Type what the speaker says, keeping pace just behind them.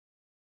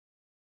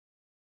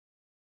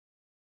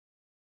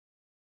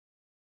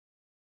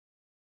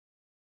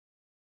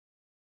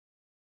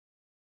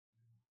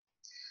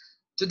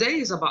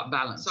Today is about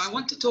balance. So I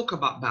want to talk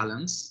about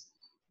balance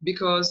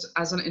because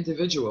as an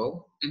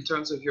individual, in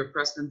terms of your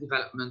personal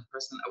development,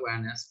 personal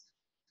awareness,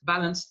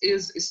 balance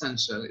is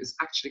essential, is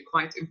actually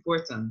quite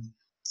important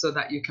so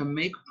that you can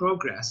make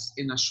progress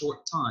in a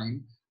short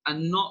time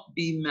and not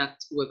be met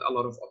with a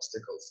lot of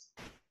obstacles.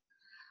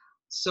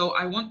 So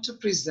I want to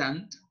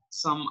present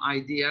some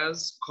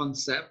ideas,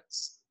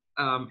 concepts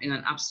in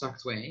an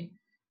abstract way,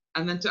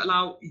 and then to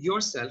allow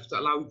yourself, to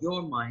allow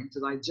your mind to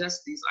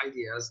digest these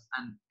ideas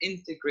and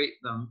integrate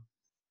them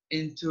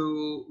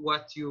into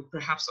what you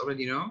perhaps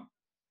already know.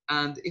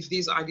 And if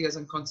these ideas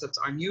and concepts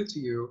are new to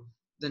you,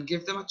 then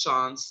give them a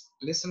chance,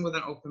 listen with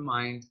an open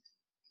mind,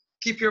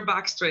 keep your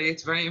back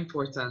straight, very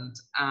important,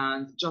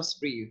 and just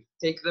breathe.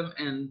 Take them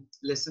in,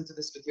 listen to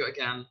this video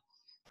again,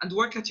 and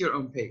work at your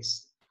own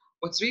pace.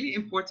 What's really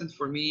important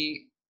for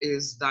me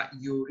is that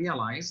you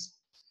realize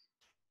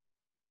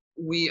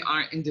we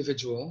are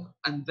individual,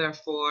 and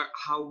therefore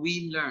how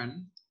we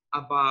learn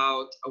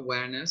about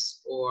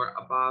awareness or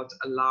about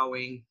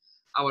allowing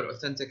our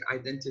authentic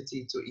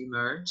identity to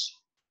emerge,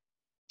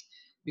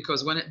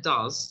 because when it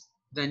does,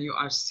 then you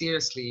are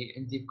seriously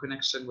in deep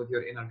connection with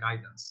your inner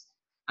guidance.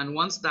 And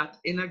once that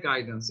inner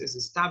guidance is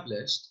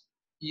established,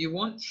 you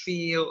won't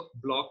feel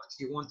blocked,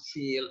 you won't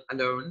feel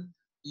alone,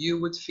 you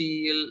would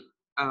feel,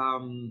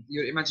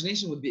 your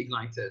imagination would be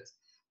ignited,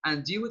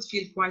 and you would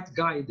feel quite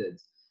guided,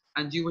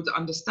 and you would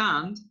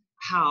understand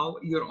how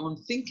your own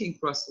thinking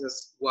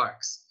process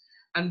works.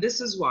 And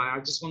this is why I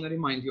just want to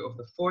remind you of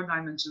the 4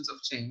 dimensions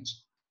of change: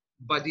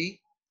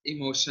 body,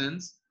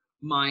 emotions,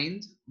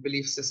 mind,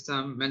 belief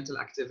system, mental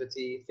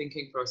activity,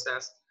 thinking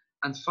process,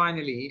 and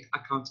finally,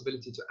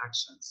 accountability to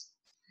actions.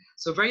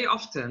 So very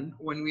often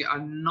when we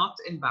are not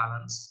in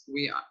balance,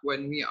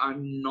 when we are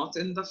not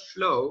in the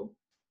flow,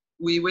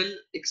 we will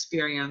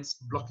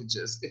experience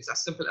blockages. It's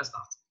as simple as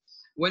that.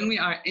 When we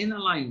are in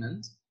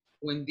alignment,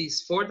 when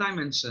these 4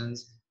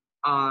 dimensions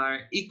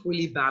are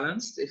equally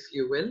balanced, if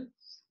you will,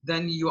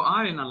 then you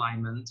are in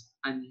alignment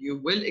and you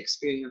will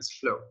experience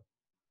flow.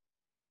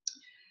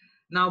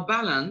 Now,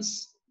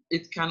 balance,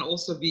 it can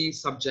also be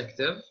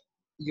subjective.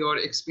 Your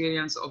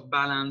experience of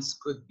balance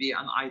could be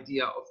an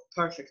idea of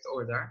perfect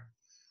order.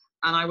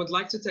 And I would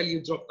like to tell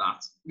you, drop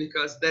that,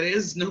 because there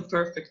is no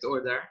perfect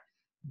order.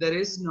 There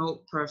is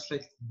no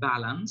perfect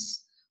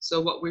balance.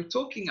 So what we're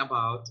talking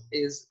about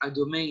is a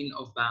domain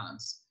of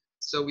balance.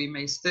 So we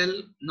may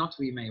still, not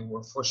we may,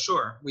 or for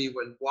sure, we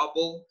will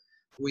wobble,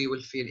 we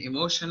will feel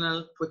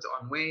emotional, put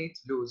on weight,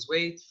 lose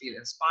weight, feel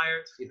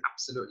inspired, feel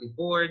absolutely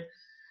bored,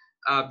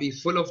 be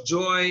full of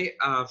joy,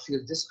 feel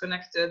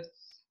disconnected.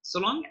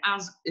 So long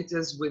as it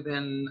is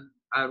within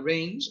a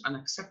range, an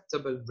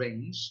acceptable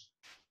range,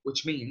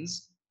 which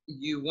means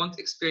you won't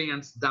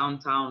experience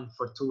downtown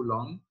for too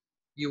long,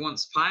 you won't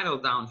spiral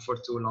down for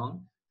too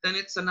long, then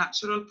it's a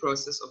natural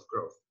process of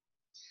growth.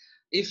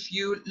 If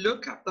you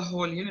look at the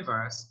whole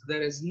universe,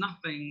 there is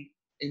nothing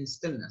in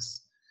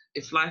stillness.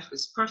 If life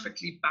is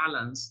perfectly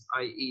balanced,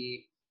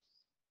 i.e.,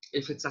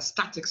 if it's a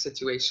static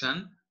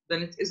situation,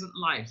 then it isn't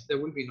life. There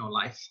will be no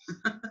life.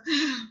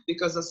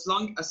 Because as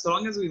long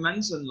as we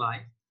mention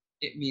life,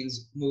 it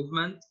means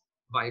movement,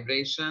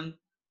 vibration,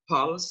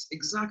 pulse,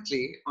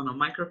 exactly on a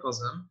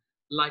microcosm,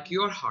 like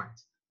your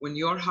heart. When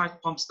your heart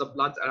pumps the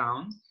blood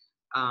around,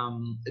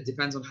 it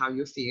depends on how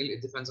you feel,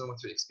 it depends on what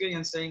you're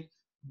experiencing.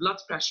 Blood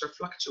pressure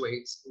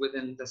fluctuates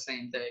within the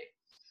same day,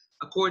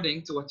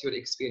 according to what you're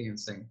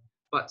experiencing.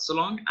 But so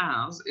long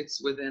as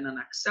it's within an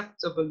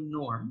acceptable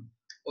norm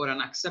or an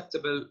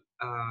acceptable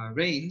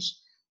range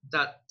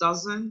that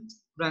doesn't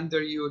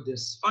render you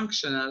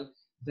dysfunctional,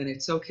 then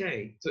it's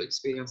okay to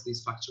experience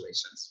these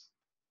fluctuations.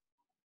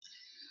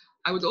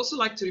 I would also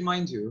like to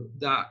remind you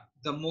that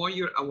the more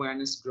your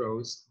awareness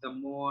grows, the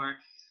more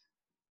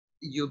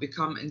you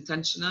become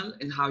intentional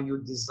in how you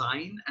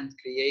design and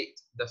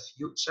create the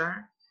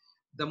future,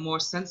 the more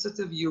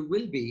sensitive you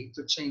will be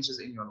to changes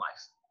in your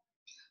life.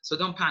 So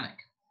don't panic.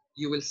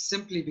 You will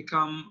simply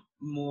become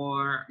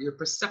more, your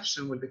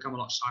perception will become a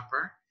lot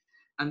sharper,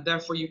 and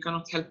therefore you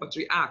cannot help but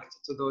react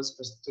to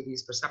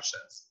these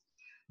perceptions.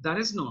 That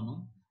is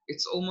normal.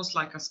 It's almost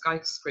like a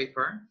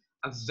skyscraper,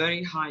 a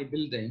very high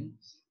building,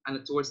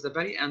 and towards the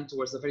very end,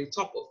 towards the very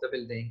top of the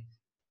building,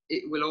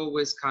 it will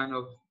always kind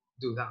of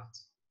do that.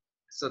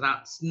 So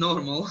that's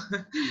normal.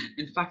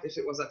 In fact, if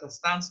it was at a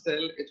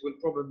standstill, it will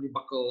probably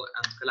buckle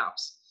and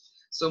collapse.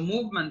 So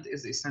movement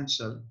is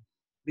essential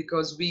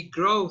because we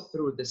grow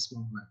through this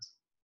movement.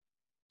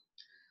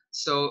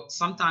 So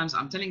sometimes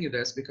I'm telling you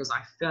this because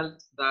I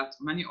felt that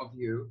many of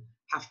you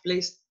have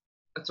placed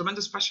a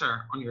tremendous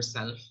pressure on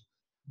yourself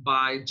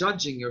by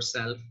judging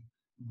yourself,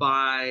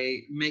 by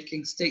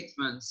making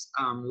statements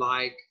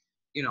like,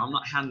 you know, I'm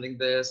not handling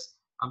this,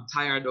 I'm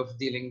tired of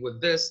dealing with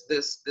this,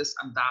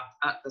 and that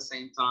at the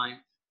same time,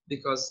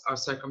 because our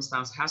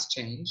circumstance has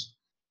changed.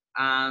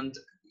 And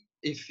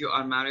if you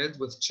are married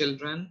with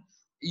children,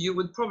 you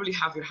would probably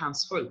have your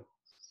hands full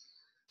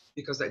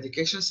because the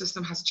education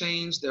system has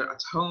changed, they're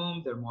at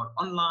home, they're more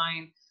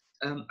online.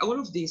 All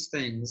of these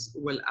things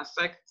will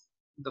affect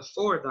the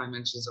 4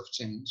 dimensions of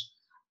change.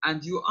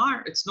 And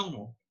it's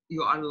normal.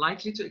 you are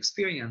likely to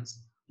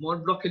experience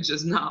more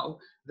blockages now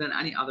than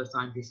any other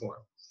time before,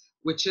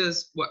 which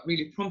is what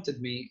really prompted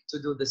me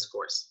to do this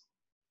course.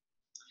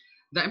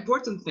 The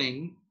important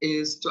thing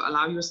is to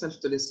allow yourself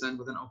to listen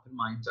with an open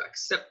mind, to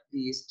accept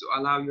these, to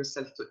allow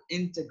yourself to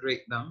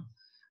integrate them.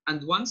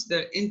 And once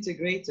they're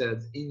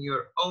integrated in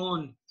your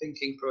own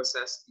thinking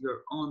process,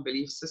 your own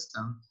belief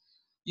system,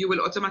 you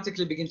will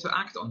automatically begin to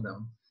act on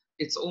them.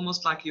 It's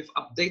almost like you've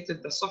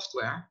updated the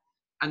software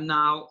and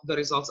now the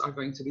results are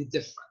going to be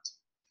different.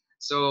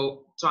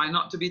 So try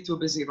not to be too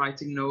busy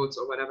writing notes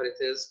or whatever it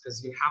is,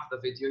 because you have the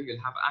video, you'll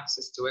have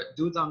access to it.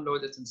 Do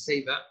download it and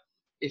save it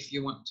if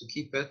you want to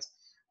keep it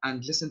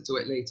and listen to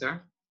it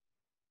later.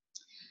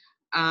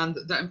 And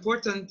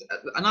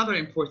another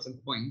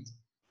important point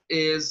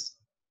is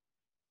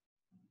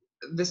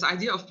this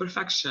idea of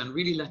perfection.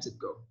 Really let it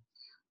go.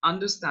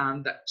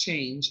 Understand that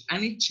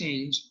any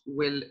change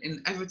will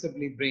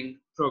inevitably bring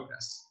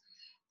progress.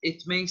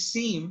 It may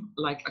seem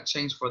like a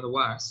change for the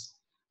worse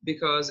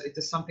because it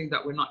is something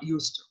that we're not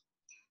used to.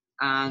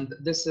 And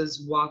this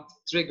is what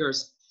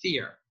triggers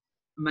fear.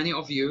 Many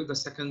of you, the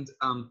second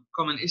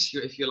common issue,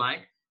 if you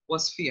like,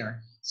 was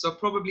fear. So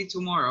probably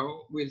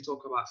tomorrow we'll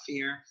talk about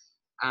fear,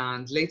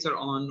 and later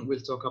on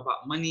we'll talk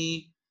about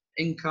money,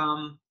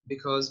 income,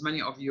 because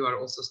many of you are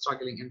also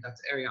struggling in that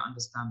area,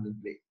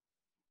 understandably.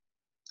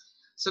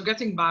 So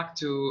getting back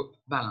to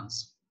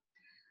balance.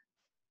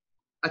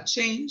 A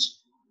change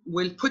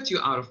will put you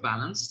out of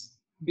balance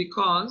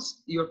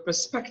because your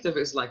perspective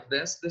is like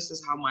this. This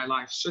is how my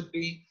life should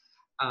be.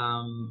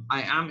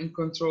 I am in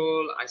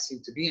control. I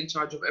seem to be in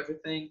charge of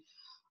everything.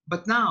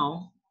 But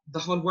now the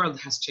whole world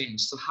has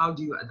changed. So how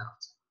do you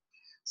adapt?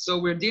 So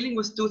we're dealing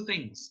with two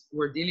things.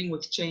 We're dealing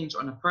with change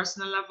on a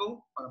personal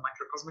level, on a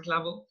microcosmic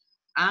level,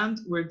 and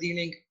we're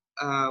dealing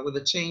with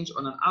a change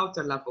on an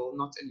outer level,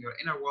 not in your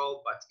inner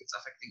world, but it's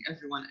affecting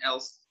everyone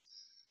else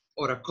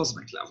or a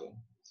cosmic level.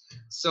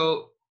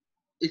 So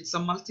it's a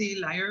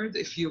multi-layered,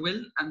 if you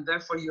will, and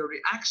therefore your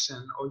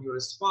reaction or your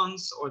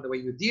response or the way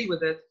you deal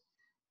with it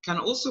can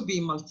also be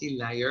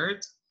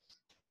multi-layered.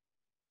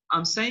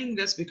 I'm saying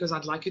this because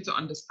I'd like you to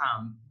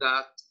understand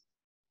that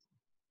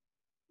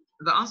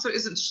the answer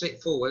isn't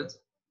straightforward.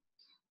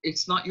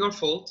 It's not your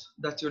fault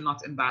that you're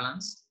not in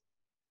balance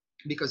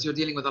because you're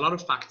dealing with a lot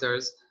of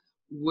factors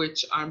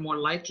which are more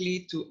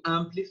likely to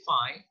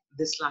amplify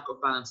this lack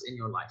of balance in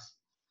your life.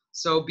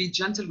 So be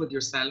gentle with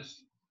yourself.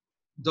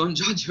 Don't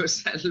judge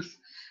yourself.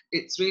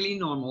 It's really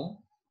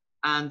normal.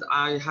 And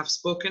I have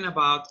spoken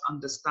about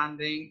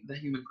understanding the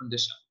human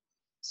condition.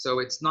 So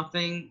it's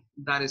nothing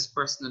that is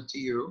personal to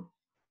you.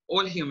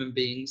 All human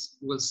beings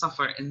will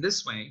suffer in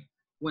this way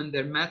when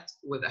they're met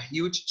with a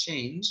huge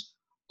change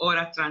or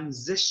a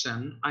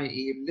transition,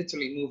 i.e.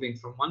 literally moving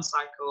from one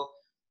cycle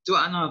to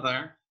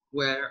another,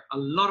 where a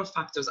lot of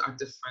factors are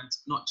different,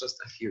 not just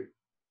a few.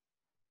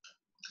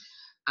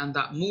 And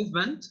that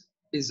movement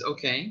is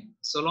okay,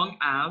 so long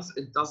as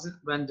it doesn't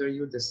render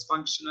you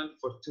dysfunctional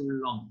for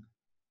too long.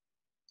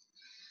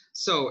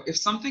 So if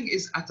something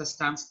is at a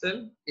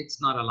standstill,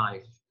 it's not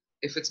alive.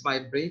 If it's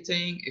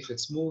vibrating, if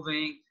it's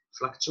moving,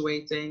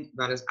 fluctuating,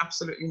 that is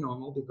absolutely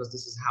normal because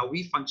this is how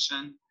we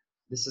function.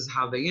 This is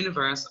how the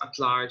universe at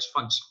large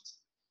functions.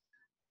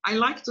 I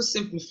like to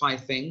simplify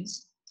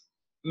things,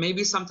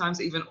 maybe sometimes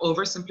even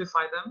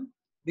oversimplify them,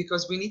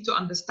 because we need to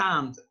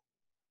understand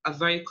a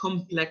very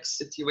complex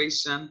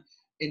situation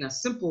in a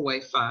simple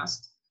way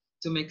first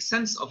to make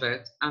sense of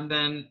it, and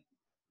then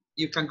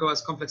you can go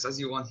as complex as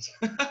you want.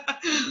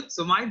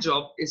 So my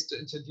job is to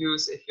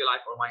introduce, if you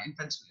like, or my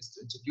intention is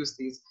to introduce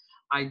these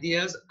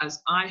ideas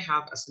as I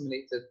have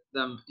assimilated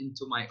them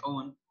into my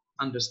own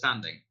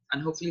understanding.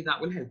 And hopefully that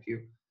will help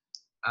you.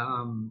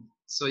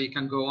 So you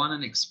can go on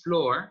and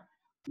explore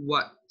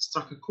what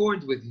struck a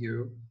chord with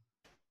you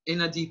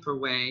in a deeper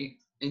way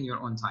in your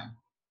own time.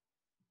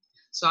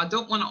 So I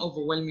don't want to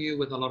overwhelm you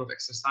with a lot of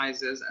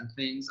exercises and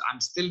things. I'm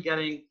still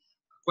getting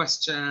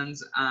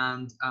questions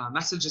and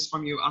messages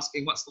from you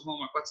asking, what's the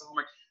homework? What's the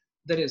homework?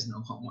 There is no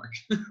homework.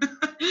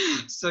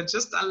 So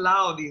just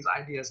allow these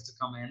ideas to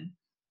come in.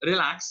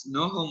 Relax,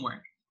 no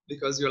homework,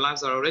 because your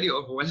lives are already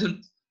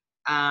overwhelmed.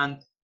 And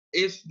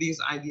if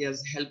these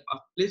ideas help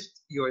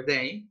uplift your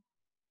day,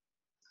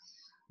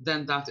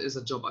 then that is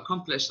a job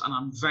accomplished. And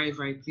I'm very,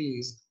 very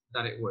pleased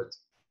that it would.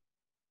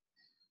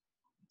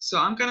 So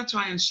I'm going to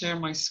try and share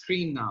my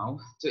screen now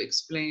to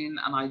explain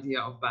an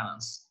idea of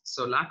balance.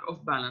 So lack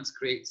of balance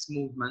creates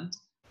movement,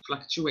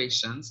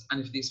 fluctuations,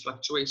 and if these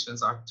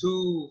fluctuations are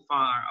too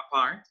far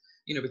apart,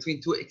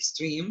 between two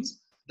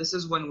extremes, this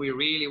is when we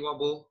really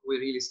wobble, we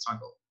really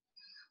struggle.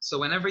 So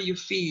whenever you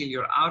feel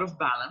you're out of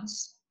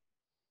balance,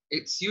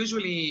 it's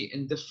usually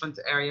in different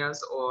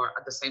areas or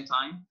at the same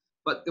time,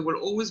 but there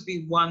will always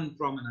be one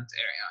prominent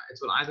area. It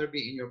will either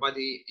be in your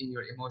body, in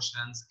your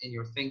emotions, in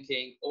your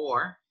thinking,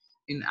 or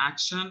in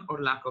action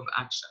or lack of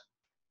action.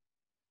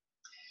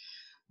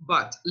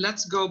 But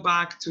let's go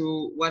back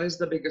to what is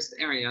the biggest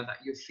area that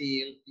you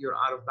feel you're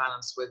out of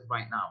balance with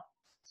right now.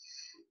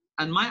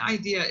 And my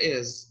idea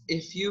is,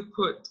 if you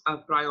put a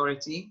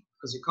priority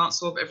because you can't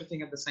solve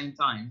everything at the same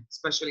time,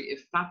 especially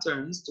if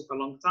patterns took a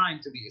long time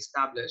to be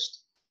established.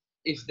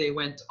 If they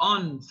went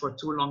on for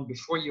too long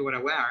before you were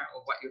aware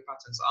of what your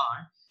patterns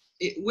are,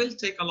 it will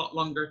take a lot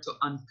longer to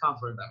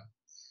uncover them.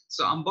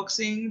 So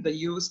unboxing the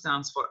U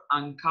stands for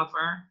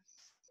uncover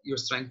your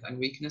strengths and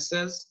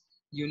weaknesses.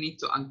 You need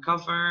to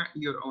uncover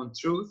your own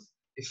truth.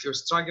 If you're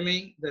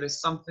struggling, there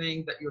is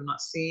something that you're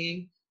not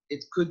seeing.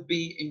 It could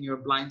be in your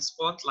blind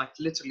spot, like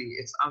literally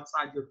it's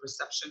outside your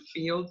perception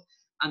field.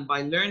 And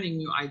by learning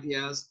new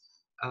ideas,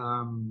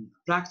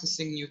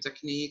 practicing new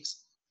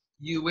techniques,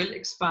 you will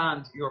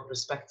expand your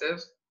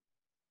perspective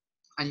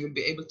and you'll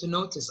be able to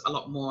notice a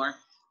lot more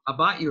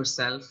about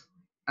yourself.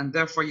 And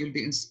therefore you'll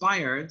be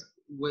inspired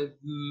with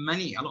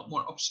a lot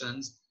more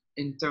options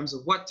in terms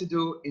of what to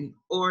do in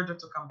order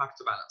to come back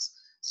to balance.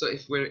 So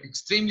if we're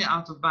extremely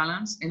out of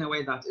balance, in a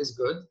way that is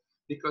good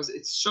because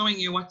it's showing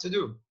you what to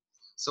do.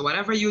 So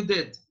whatever you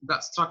did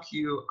that struck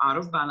you out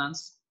of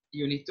balance,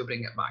 you need to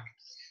bring it back.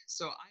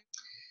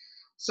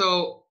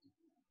 So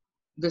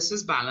this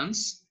is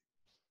balance.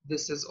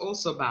 This is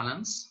also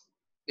balance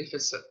if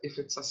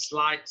it's a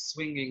slight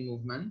swinging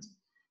movement.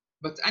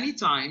 But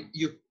anytime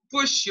you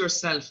push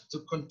yourself to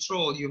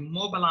control, you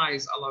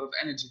mobilize a lot of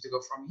energy to go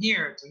from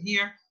here to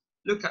here,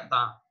 look at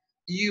that.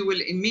 You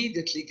will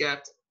immediately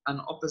get an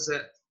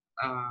opposite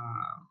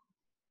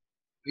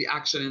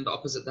reaction in the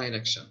opposite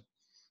direction.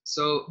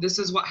 So this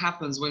is what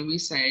happens when we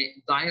say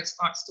diet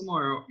starts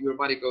tomorrow. Your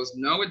body goes,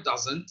 no, it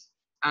doesn't.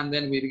 And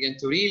then we begin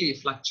to really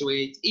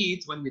fluctuate,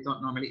 eat when we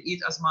don't normally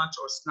eat as much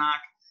or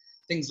snack,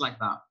 things like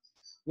that.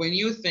 When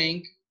you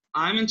think,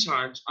 I'm in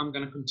charge, I'm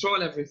going to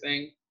control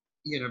everything,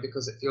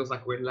 because it feels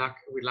like we're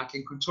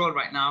lacking control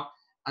right now.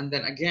 And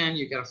then again,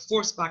 you get a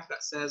force back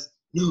that says,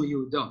 no,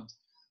 you don't.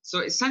 So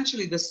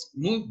essentially this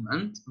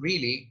movement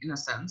really, in a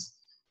sense,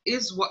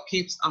 is what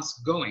keeps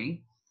us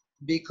going,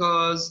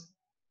 because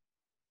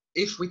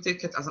if we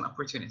take it as an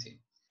opportunity.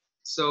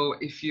 So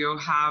if you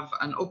have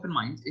an open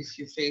mind, if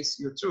you face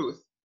your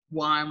truth,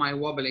 why am I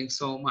wobbling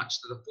so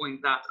much to the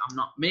point that I'm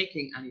not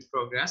making any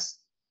progress?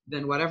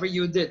 Then whatever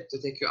you did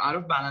to take you out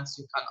of balance,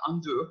 you can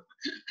undo,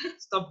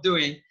 stop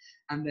doing,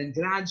 and then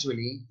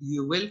gradually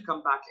you will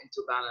come back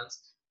into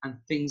balance and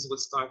things will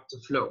start to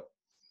flow.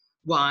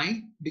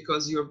 Why?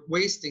 Because you're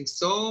wasting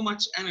so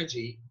much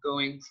energy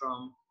going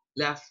from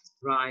left,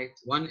 right,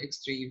 one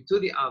extreme to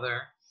the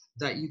other,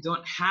 that you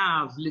don't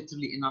have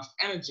literally enough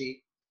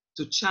energy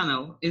to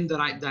channel in the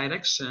right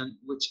direction,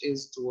 which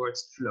is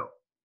towards flow.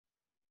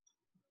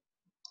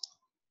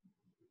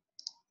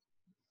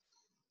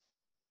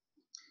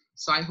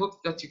 So I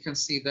hope that you can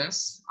see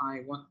this. I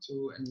want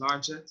to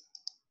enlarge it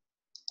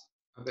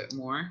a bit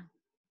more.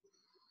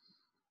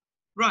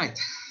 Right,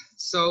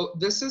 so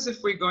this is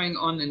if we're going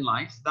on in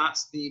life,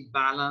 that's the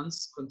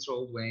balanced,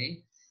 controlled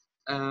way.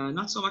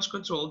 Not so much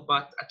controlled,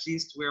 but at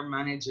least we're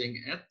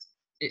managing it.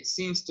 It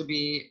seems to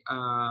be,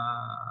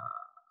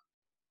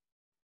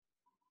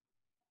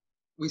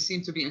 we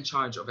seem to be in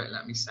charge of it,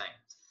 let me say.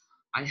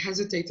 I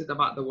hesitated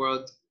about the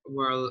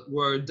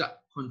word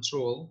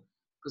control,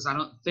 because I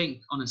don't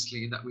think,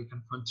 honestly, that we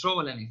can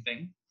control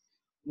anything.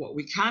 What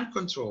we can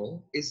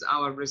control is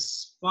our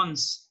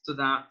response to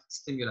that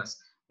stimulus.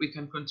 We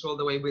can control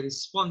the way we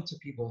respond to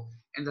people,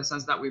 in the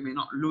sense that we may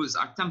not lose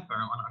our temper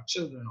on our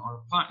children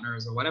or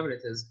partners or whatever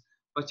it is,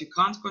 but you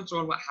can't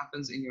control what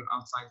happens in your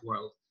outside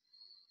world.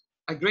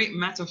 A great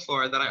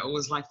metaphor that I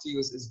always like to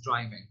use is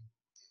driving.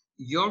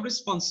 You're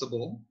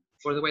responsible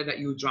for the way that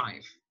you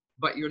drive,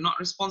 but you're not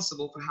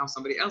responsible for how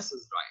somebody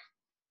else's drive.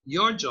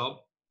 Your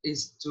job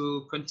is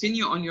to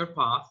continue on your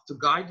path, to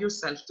guide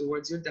yourself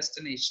towards your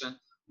destination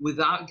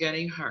without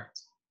getting hurt.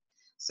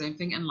 Same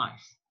thing in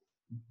life.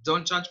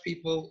 Don't judge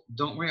people,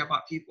 don't worry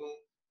about people,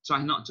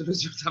 try not to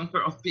lose your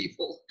temper on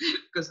people,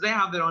 because they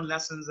have their own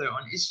lessons, their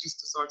own issues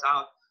to sort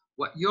out.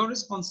 What you're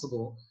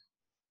responsible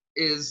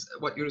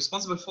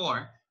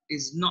for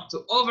is not to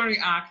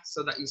overreact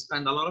so that you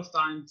spend a lot of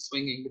time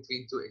swinging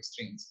between two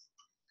extremes.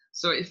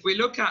 So if we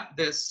look at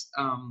this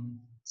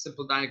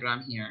simple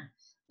diagram here,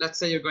 let's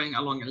say you're going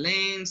along a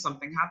lane,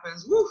 something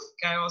happens, woof,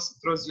 chaos,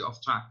 throws you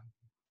off track.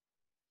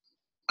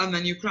 And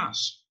then you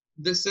crash.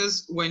 This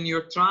is when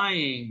you're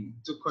trying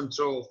to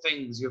control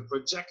things. You're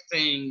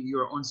projecting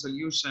your own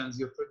solutions.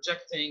 You're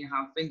projecting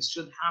how things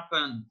should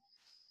happen.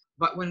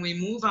 But when we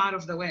move out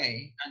of the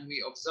way and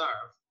we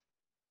observe,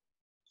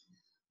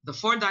 the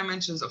 4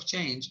 dimensions of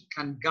change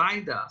can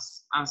guide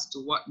us as to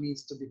what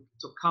needs to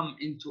come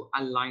into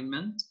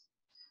alignment.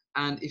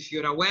 And if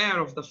you're aware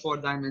of the 4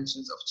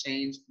 dimensions of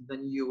change,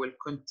 then you will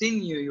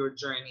continue your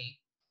journey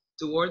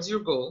towards your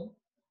goal.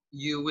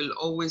 You will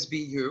always be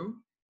you.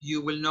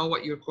 You will know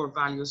what your core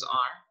values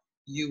are.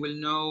 You will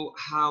know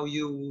how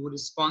you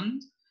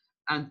respond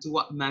and to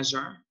what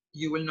measure.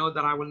 You will know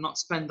that I will not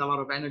spend a lot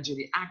of energy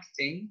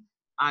reacting.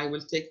 I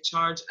will take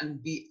charge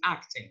and be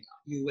acting.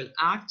 You will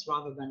act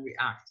rather than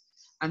react.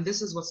 And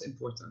this is what's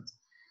important.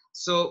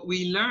 So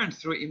we learned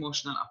through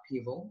emotional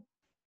upheaval,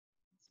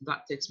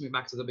 that takes me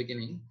back to the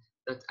beginning,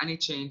 that any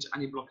change,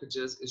 any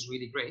blockages is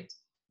really great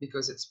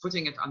because it's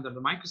putting it under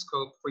the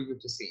microscope for you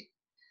to see.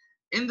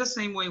 In the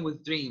same way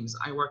with dreams,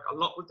 I work a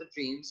lot with the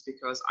dreams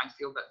because I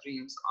feel that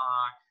dreams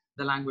are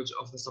the language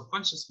of the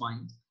subconscious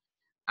mind.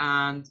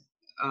 And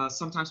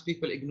sometimes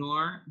people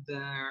ignore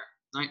their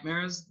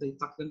nightmares, they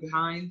tuck them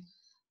behind.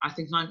 I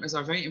think nightmares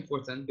are very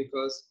important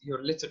because your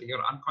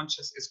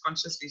unconscious is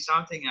consciously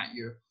shouting at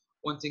you,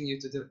 wanting you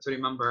to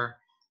remember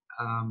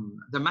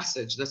the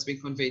message that's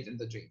being conveyed in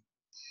the dream.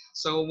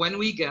 So when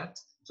we get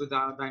to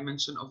the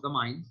dimension of the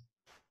mind,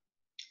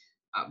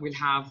 we'll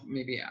have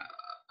maybe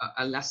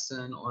a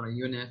lesson or a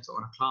unit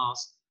or a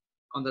class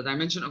on the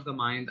dimension of the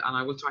mind, and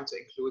I will try to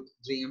include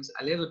dreams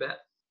a little bit,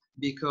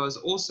 because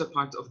also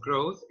part of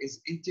growth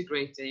is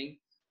integrating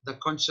the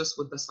conscious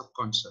with the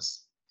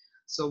subconscious.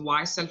 So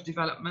why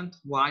self-development?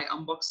 Why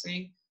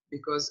unboxing?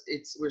 Because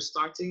we're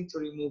starting to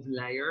remove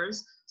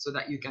layers so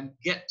that you can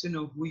get to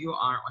know who you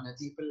are on a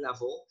deeper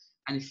level.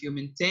 And if you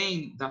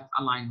maintain that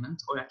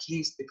alignment, or at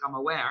least become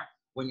aware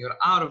when you're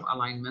out of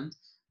alignment,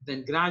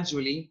 then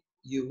gradually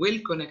you will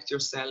connect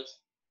yourself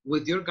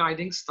with your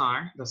guiding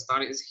star. The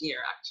star is here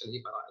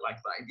actually, but I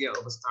like the idea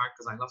of a star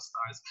because I love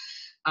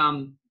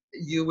stars.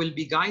 You will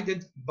be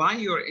guided by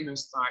your inner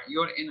star,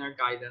 your inner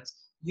guidance.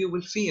 You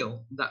will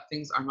feel that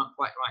things are not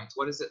quite right.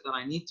 What is it that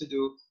I need to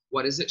do?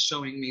 What is it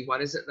showing me?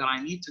 What is it that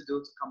I need to do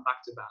to come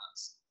back to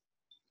balance?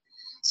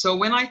 So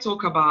when I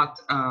talk about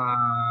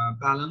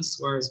balance,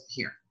 where is it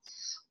here?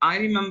 I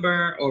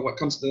remember, or what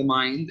comes to the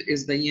mind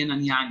is the yin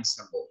and yang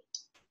symbol.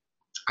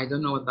 I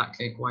don't know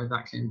why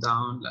that came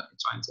down. Let me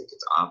try and take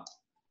it up.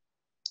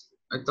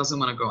 It doesn't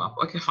want to go up.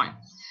 Okay, fine.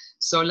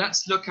 So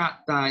let's look at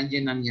the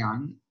yin and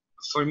yang.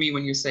 For me,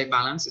 when you say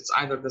balance, it's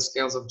either the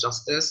scales of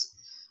justice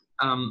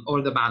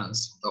or the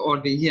balance, or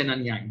the yin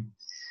and yang.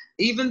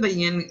 Even the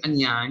yin and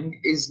yang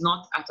is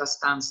not at a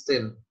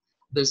standstill.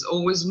 There's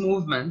always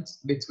movement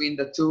between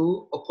the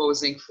two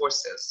opposing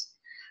forces.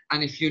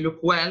 And if you look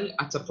well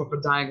at a proper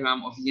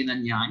diagram of yin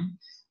and yang,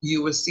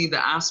 you will see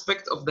the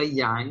aspect of the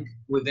yang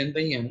within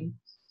the yin,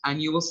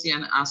 and you will see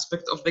an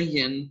aspect of the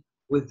yin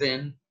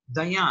within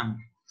the yang.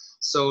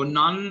 So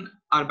none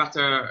are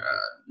better,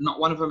 not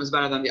one of them is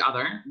better than the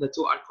other. The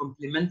two are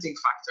complementing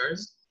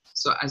factors.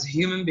 So as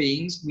human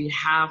beings, we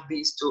have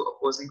these two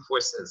opposing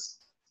forces.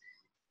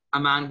 A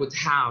man would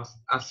have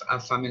a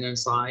feminine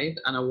side,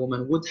 and a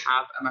woman would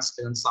have a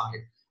masculine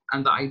side.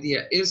 And the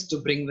idea is to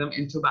bring them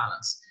into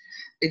balance.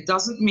 It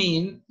doesn't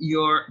mean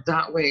you're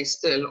that way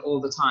still all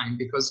the time,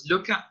 because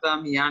look at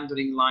the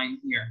meandering line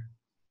here.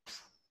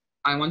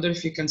 I wonder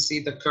if you can see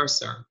the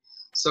cursor.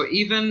 So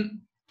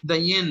even the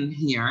yin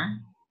here,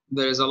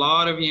 there's a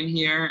lot of yin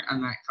here,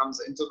 and that comes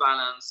into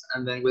balance.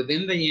 And then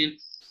within the yin,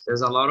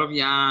 there's a lot of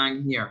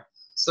yang here.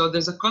 So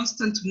there's a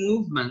constant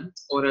movement,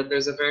 or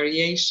there's a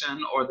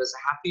variation, or there's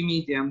a happy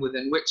medium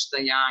within which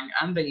the yang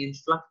and the yin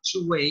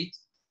fluctuate.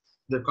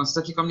 They're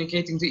constantly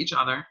communicating to each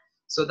other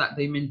so that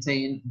they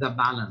maintain the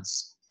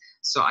balance.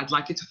 So I'd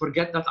like you to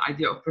forget that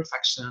idea of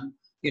perfection.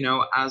 You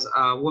know, as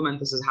a woman,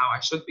 this is how I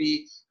should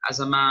be. As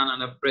a man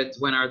and a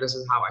breadwinner, this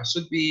is how I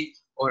should be.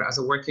 Or as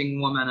a working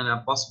woman and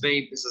a boss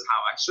babe, this is how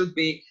I should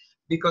be.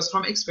 Because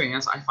from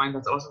experience, I find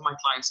that a lot of my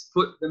clients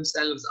put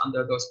themselves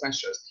under those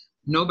pressures.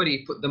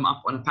 Nobody put them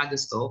up on a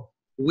pedestal.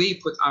 We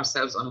put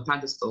ourselves on a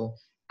pedestal,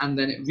 and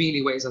then it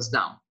really weighs us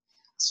down.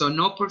 So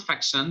no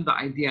perfection. The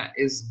idea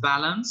is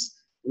balance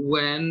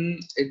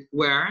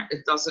where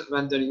it doesn't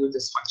render you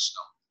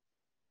dysfunctional.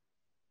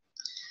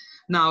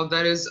 Now,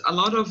 there is a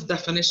lot of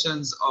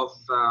definitions of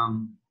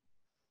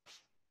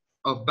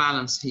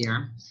balance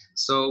here.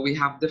 So we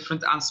have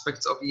different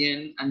aspects of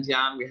yin and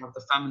yang. We have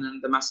the feminine,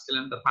 the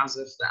masculine, the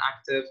passive, the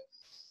active.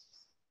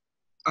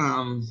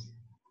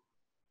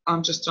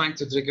 I'm just trying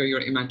to trigger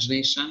your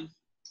imagination,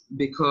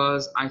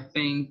 because I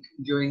think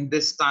during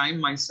this time,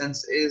 my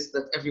sense is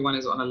that everyone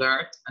is on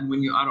alert. And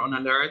when you are on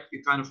alert,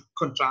 you kind of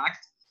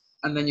contract,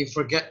 and then you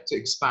forget to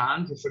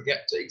expand, you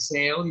forget to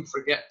exhale, you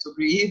forget to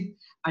breathe,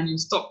 and you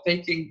stop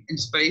taking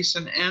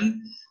inspiration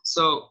in.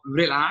 So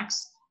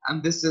relax.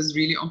 And this is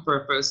really on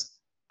purpose.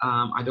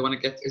 I don't want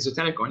to get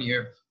esoteric on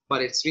you,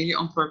 but it's really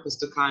on purpose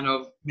to kind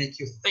of make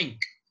you think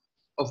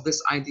of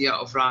this idea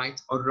of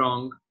right or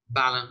wrong,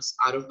 balance,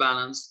 out of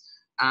balance,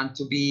 and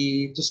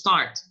to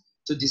start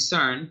to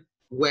discern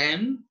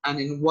when and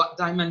in what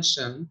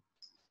dimension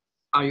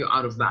are you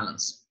out of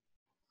balance.